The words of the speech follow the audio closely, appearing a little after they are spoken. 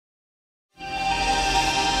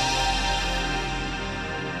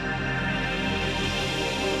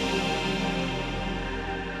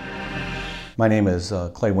My name is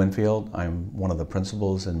Clay Winfield. I'm one of the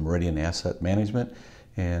principals in Meridian Asset Management,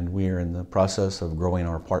 and we are in the process of growing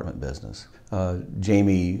our apartment business.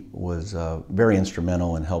 Jamie was very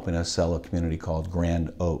instrumental in helping us sell a community called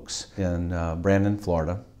Grand Oaks in Brandon,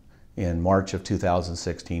 Florida. In March of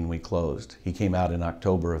 2016, we closed. He came out in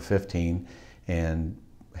October of 15 and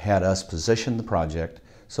had us position the project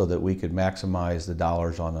so that we could maximize the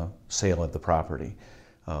dollars on a sale of the property.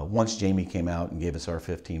 Once Jamie came out and gave us our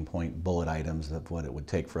 15-point bullet items of what it would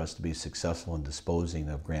take for us to be successful in disposing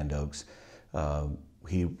of Grand Oaks,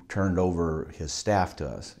 he turned over his staff to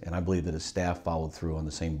us, and I believe that his staff followed through on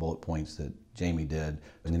the same bullet points that Jamie did,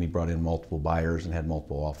 and then he brought in multiple buyers and had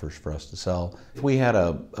multiple offers for us to sell. We had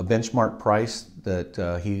a benchmark price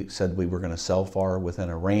that he said we were going to sell for within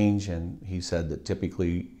a range, and he said that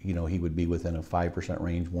typically, he would be within a 5%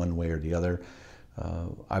 range one way or the other.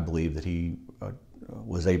 I believe that he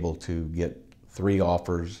was able to get 3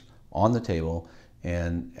 offers on the table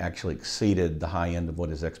and actually exceeded the high end of what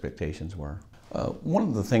his expectations were. One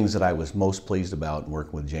of the things that I was most pleased about in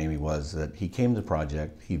working with Jamie was that he came to the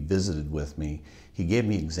project, he visited with me, he gave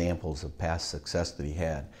me examples of past success that he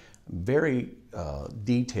had, very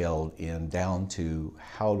detailed and down to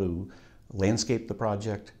how to landscape the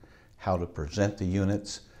project, how to present the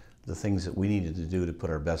units, the things that we needed to do to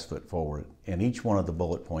put our best foot forward. And each one of the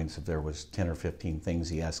bullet points, if there was 10 or 15 things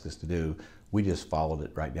he asked us to do, we just followed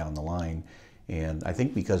it right down the line. And I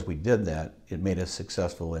think because we did that, it made us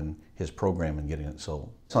successful in his program and getting it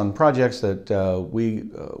sold. So on projects that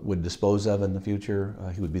we would dispose of in the future,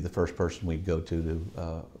 he would be the first person we'd go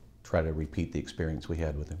to try to repeat the experience we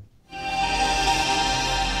had with him.